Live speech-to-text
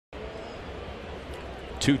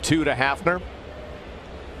2-2 to Hafner.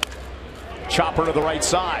 Chopper to the right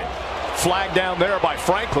side. Flag down there by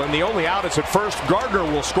Franklin. The only out is at first. Gardner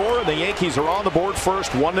will score, and the Yankees are on the board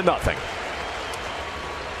first, 1-0.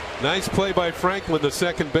 Nice play by Franklin, the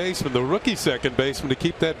second baseman, the rookie second baseman, to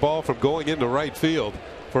keep that ball from going into right field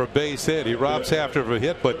for a base hit. He robs Hafner of a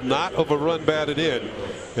hit, but not of a run batted in,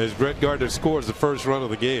 as Brett Gardner scores the first run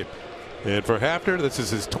of the game. And for Hafner, this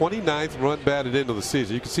is his 29th run batted into the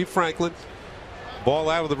season. You can see Franklin, ball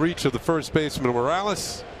out of the reach of the first baseman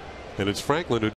Morales, and it's Franklin who